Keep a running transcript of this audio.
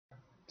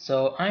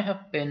So I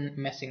have been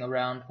messing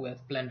around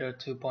with Blender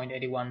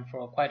 2.81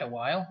 for quite a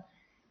while,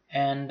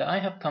 and I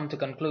have come to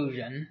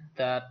conclusion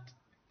that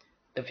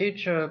the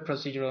future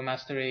procedural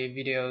mastery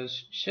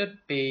videos should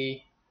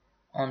be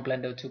on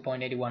Blender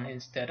 2.81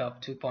 instead of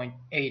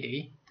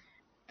 2.80.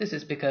 This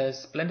is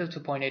because Blender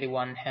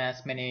 2.81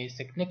 has many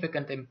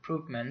significant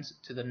improvements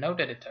to the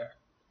node editor.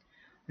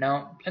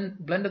 Now,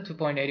 Blender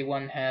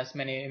 2.81 has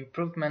many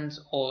improvements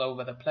all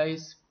over the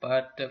place,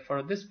 but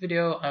for this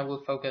video I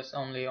will focus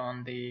only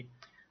on the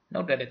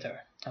node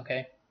editor.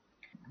 Okay.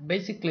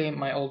 Basically,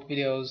 my old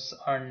videos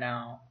are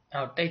now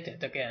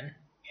outdated again,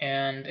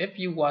 and if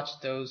you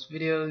watch those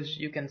videos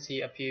you can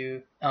see a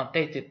few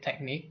outdated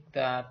techniques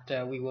that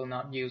we will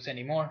not use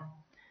anymore.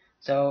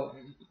 So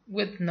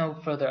with no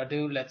further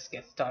ado, let's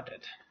get started.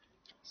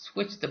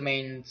 Switch the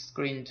main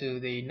screen to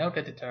the node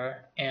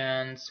editor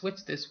and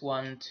switch this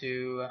one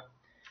to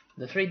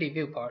the 3D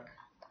viewport.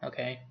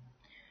 Okay.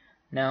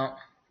 Now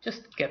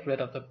just get rid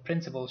of the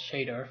principal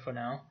shader for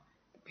now,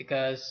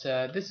 because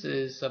this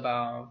is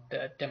about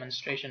the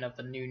demonstration of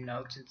the new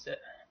nodes instead.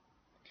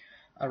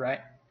 Alright,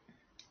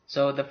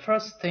 so the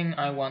first thing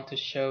I want to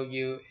show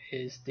you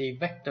is the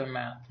vector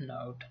math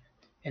node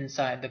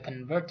inside the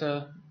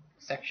converter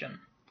section.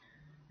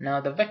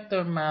 Now the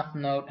vector math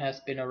node has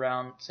been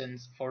around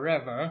since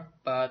forever,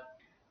 but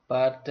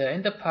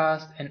in the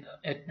past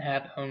it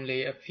had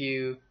only a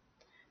few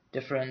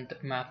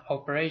different math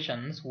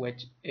operations,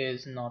 which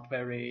is not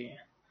very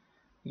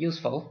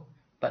useful.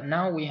 But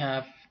now we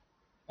have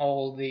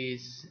all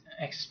these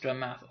extra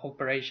math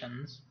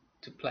operations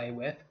to play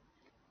with.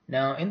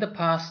 Now in the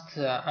past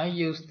I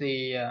used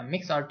the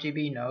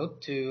MixRGB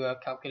node to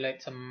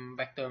calculate some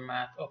vector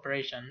math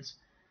operations,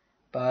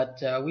 but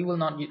we will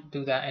not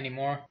do that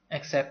anymore,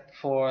 except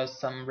for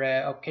some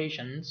rare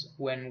occasions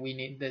when we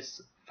need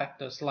this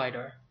factor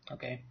slider.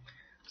 Okay,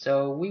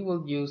 so we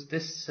will use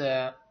this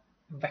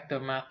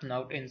vector math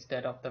node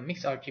instead of the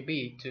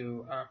MixRGB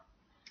to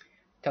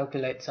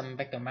calculate some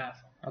vector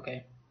math.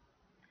 Okay,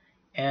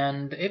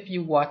 and if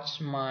you watch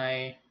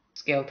my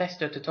scale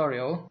texture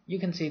tutorial, you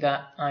can see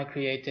that I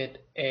created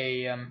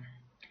a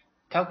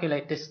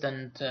calculate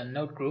distant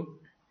node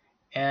group,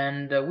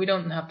 and we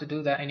don't have to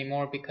do that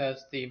anymore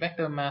because the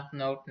vector math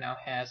node now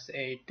has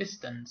a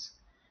distance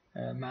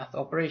math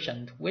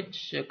operation,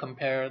 which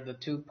compare the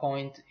 2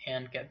 points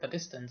and get the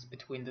distance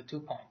between the 2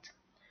 points.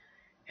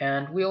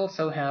 And we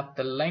also have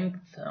the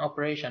length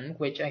operation,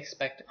 which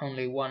expect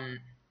only 1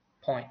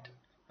 point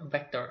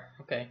vector.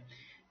 Okay,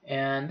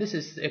 and this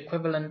is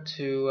equivalent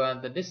to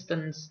the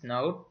distance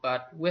node,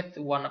 but with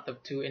one of the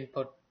two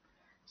input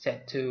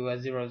set to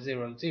 0,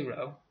 0,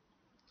 0.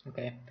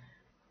 Okay,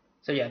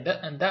 so yeah,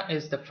 that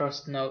is the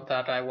first node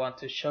that I want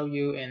to show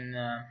you in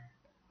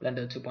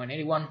Blender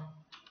 2.81.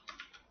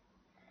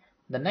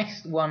 The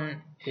next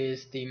one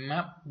is the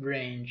map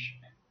range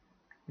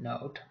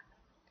node.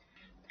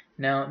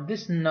 Now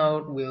this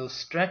node will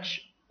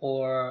stretch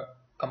or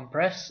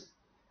compress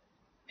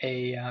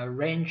a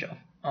range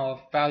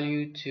of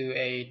value to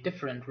a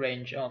different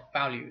range of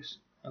values.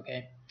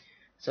 Okay,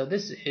 so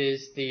this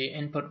is the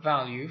input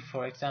value.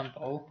 For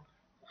example,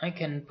 I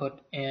can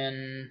put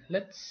in,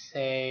 let's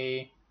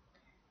say,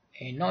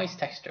 a noise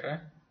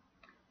texture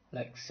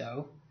like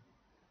so,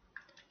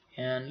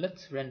 and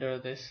let's render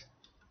this,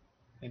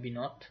 maybe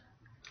not,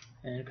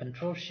 and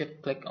Control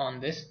Shift click on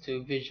this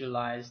to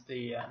visualize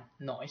the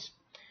noise.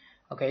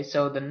 Okay,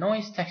 so the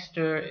noise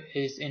texture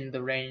is in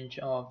the range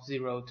of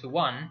 0 to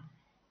 1,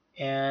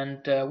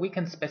 and we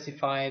can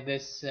specify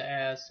this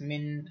as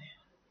min.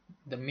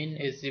 The min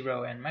is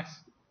 0 and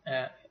max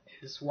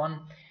is 1,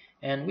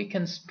 and we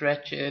can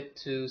stretch it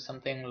to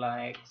something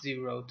like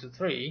 0 to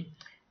 3,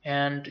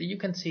 and you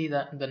can see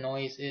that the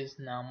noise is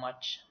now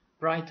much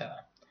brighter.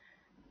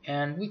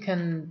 And we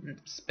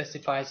can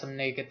specify some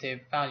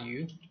negative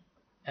value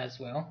as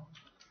well,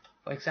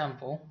 for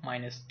example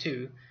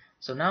 -2.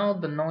 So now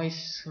the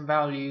noise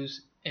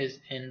values is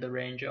in the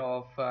range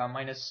of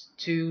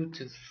 -2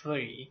 to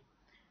 3,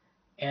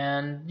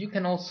 and you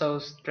can also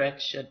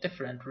stretch a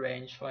different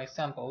range, for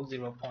example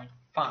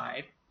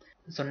 0.5.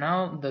 So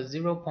now the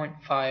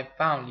 0.5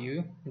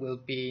 value will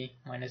be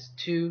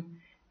 -2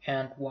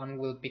 and 1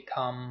 will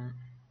become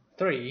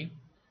 3,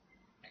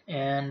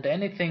 and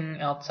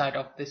anything outside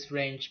of this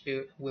range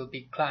will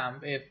be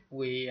clamp if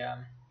we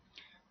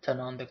turn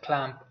on the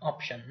clamp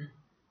option.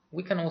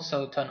 We can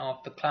also turn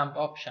off the clamp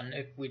option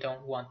if we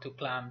don't want to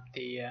clamp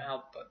the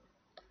output.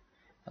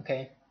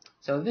 Okay,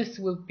 so this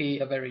will be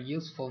a very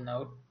useful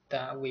node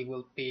that we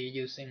will be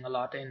using a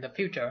lot in the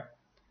future.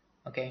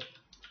 Okay,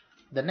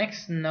 the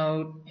next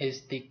node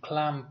is the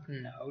clamp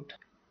node.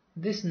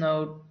 This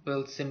node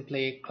will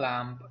simply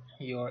clamp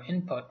your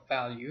input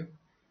value.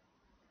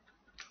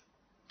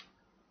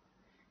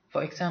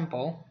 For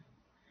example,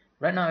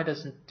 right now it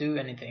doesn't do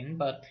anything,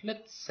 but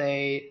let's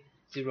say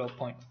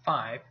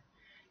 0.5.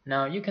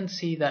 Now you can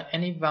see that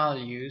any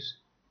values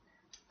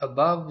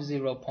above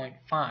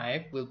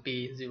 0.5 will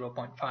be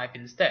 0.5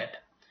 instead,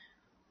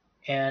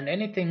 and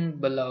anything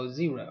below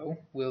 0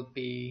 will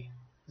be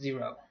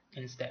 0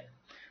 instead.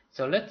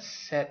 So let's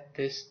set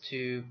this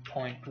to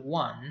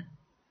 0.1,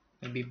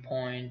 maybe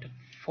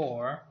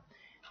 0.4,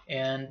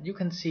 and you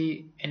can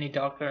see any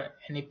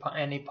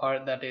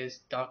part that is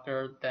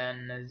darker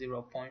than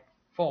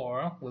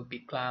 0.4 will be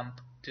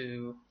clamped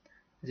to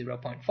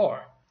 0.4.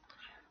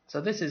 So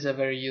this is a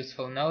very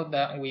useful node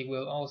that we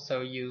will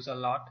also use a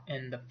lot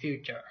in the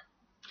future.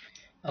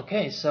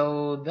 Okay,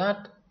 so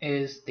that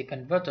is the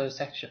converter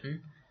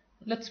section.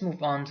 Let's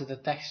move on to the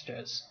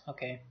textures.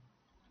 Okay,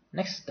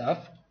 next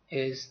stuff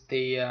is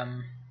the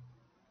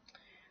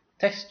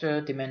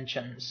texture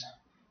dimensions.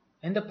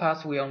 In the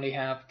past we only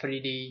have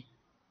 3D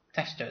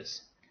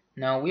textures.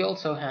 Now we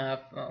also have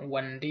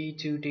 1D,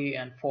 2D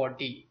and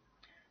 4D.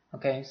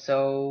 Okay,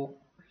 so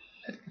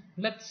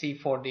let's see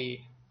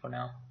 4D for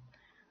now.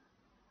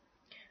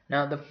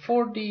 Now the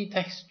 4D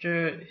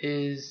texture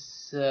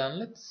is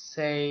let's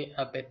say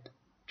a bit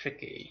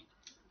tricky.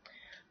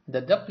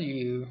 The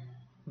W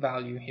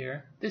value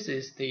here, this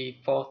is the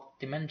fourth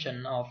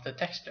dimension of the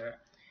texture,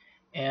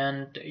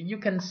 and you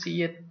can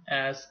see it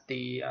as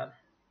the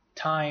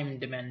time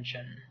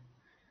dimension.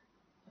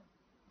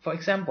 For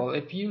example,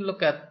 if you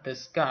look at the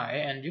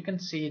sky, and you can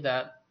see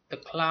that the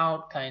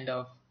cloud kind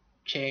of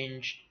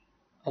changed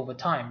over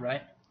time,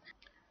 right?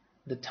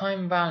 The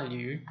time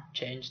value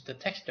changed the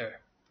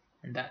texture,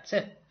 and that's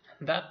it.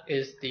 That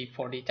is the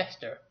 4D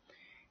texture.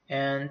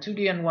 And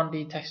 2D and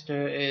 1D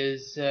texture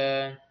is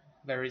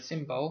very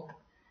simple.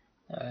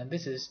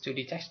 This is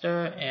 2D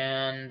texture,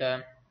 and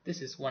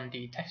this is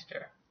 1D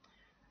texture.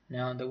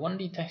 Now the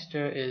 1D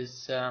texture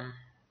is a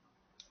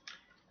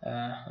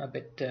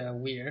bit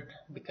weird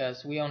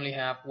because we only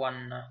have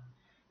one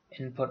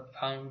input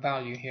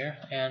value here,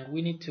 and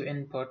we need to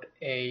input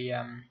a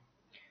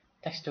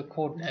texture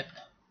coordinate,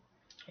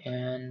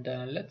 and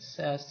let's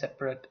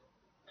separate,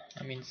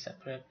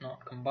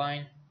 not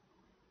combine,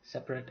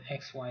 separate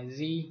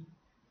XYZ,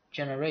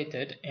 generate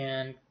it,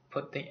 and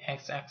put the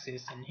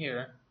x-axis in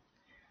here.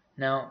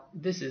 Now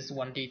this is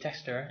 1D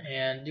texture,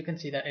 and you can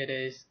see that it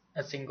is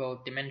a single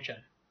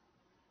dimension.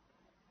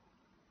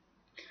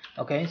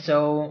 Okay,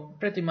 so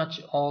pretty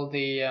much all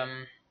the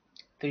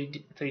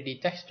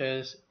 3D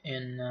textures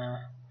in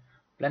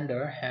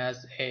Blender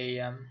has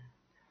a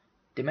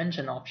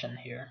dimension option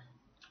here.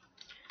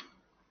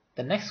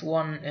 The next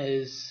one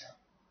is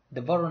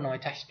the Voronoi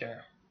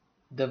texture.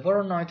 The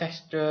Voronoi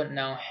texture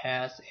now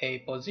has a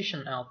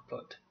position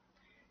output,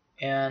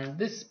 and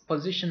this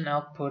position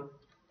output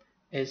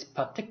is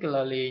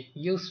particularly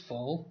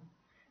useful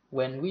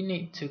when we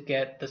need to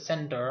get the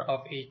center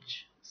of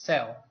each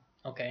cell.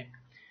 Okay,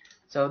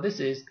 so this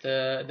is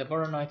the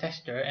Voronoi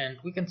texture, and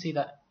we can see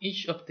that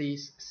each of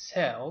these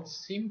cells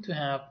seem to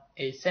have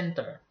a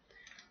center.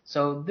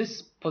 So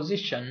this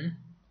position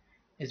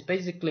is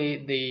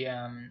basically the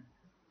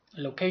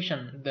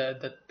location,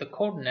 the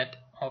coordinate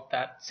of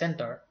that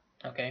center.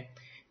 Okay,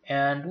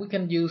 and we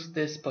can use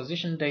this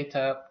position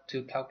data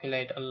to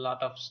calculate a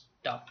lot of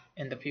stuff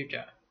in the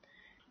future.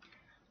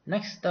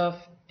 Next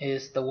stuff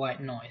is the white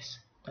noise.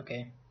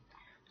 Okay,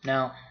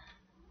 now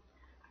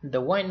the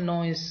white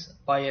noise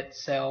by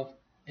itself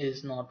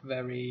is not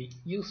very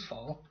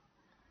useful.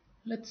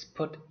 Let's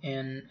put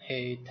in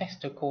a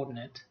texture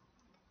coordinate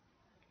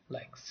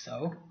like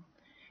so,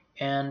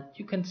 and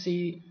you can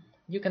see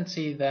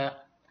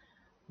that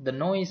the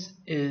noise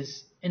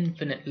is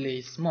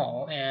infinitely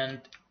small,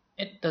 and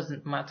it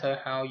doesn't matter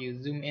how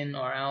you zoom in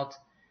or out,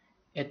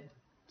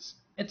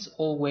 it's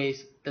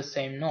always the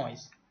same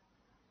noise.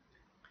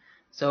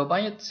 So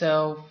by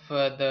itself,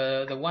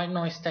 the white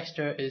noise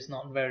texture is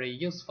not very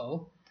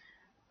useful,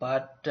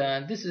 but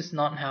this is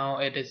not how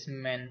it is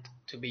meant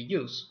to be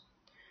used.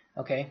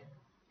 Okay,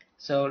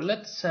 so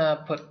let's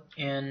put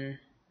in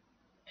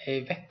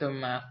a vector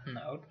math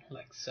node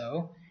like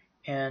so,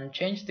 and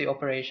change the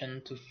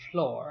operation to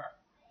floor,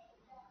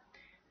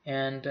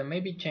 and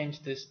maybe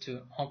change this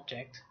to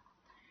object,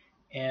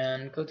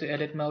 and go to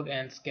edit mode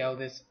and scale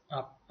this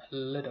up a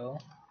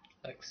little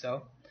like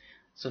so.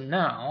 So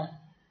now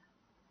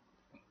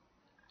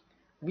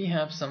we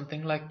have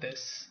something like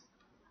this.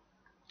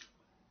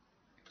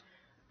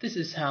 This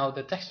is how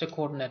the texture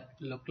coordinate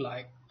look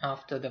like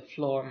after the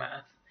floor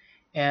math,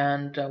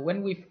 and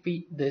when we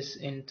feed this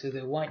into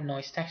the white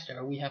noise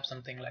texture, we have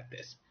something like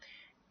this.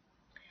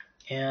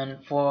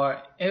 And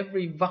for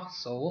every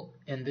voxel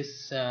in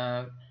this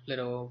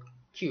little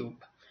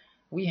cube,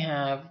 we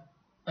have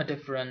a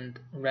different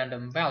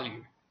random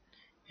value,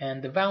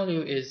 and the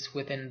value is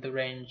within the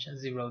range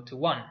 0 to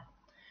 1.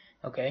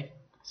 Okay,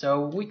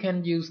 so we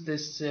can use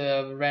this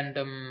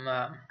random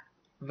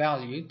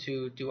value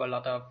to do a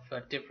lot of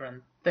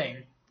different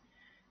things.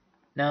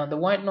 Now the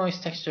white noise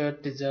texture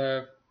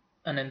deserves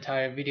an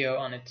entire video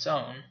on its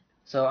own,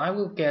 so I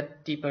will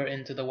get deeper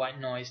into the white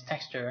noise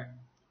texture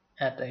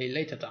at a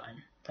later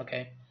time.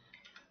 Okay,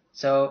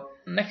 so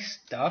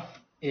next stuff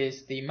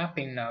is the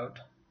mapping node.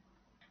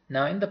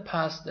 Now in the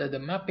past, the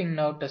mapping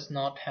node does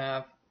not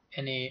have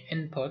any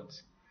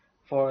inputs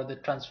for the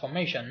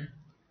transformation.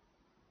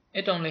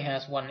 It only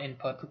has one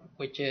input,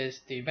 which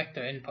is the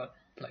vector input,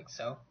 like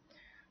so.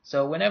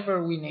 So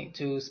whenever we need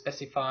to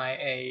specify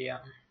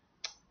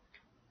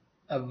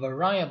a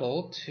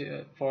variable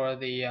for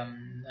the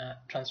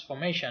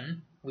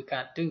transformation. We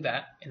can't do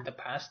that in the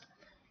past,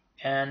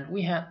 and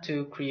we had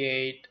to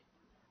create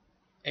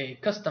a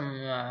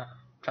custom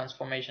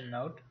transformation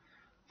node.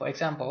 For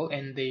example,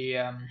 in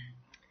the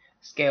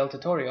scale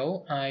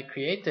tutorial, I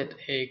created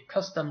a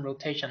custom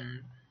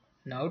rotation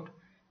node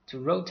to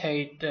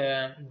rotate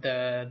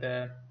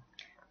the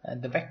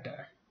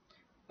vector.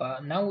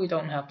 But now we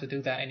don't have to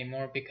do that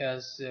anymore,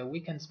 because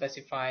we can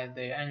specify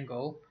the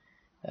angle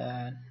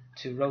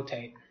to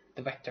rotate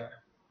the vector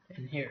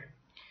in here.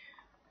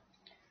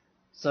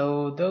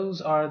 So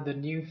those are the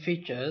new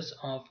features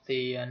of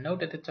the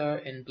node editor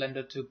in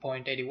Blender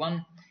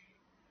 2.81.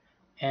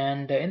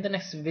 And in the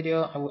next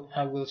video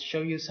I will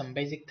show you some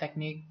basic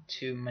technique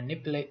to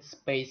manipulate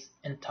space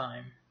and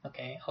time.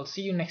 Okay, I'll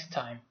see you next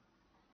time.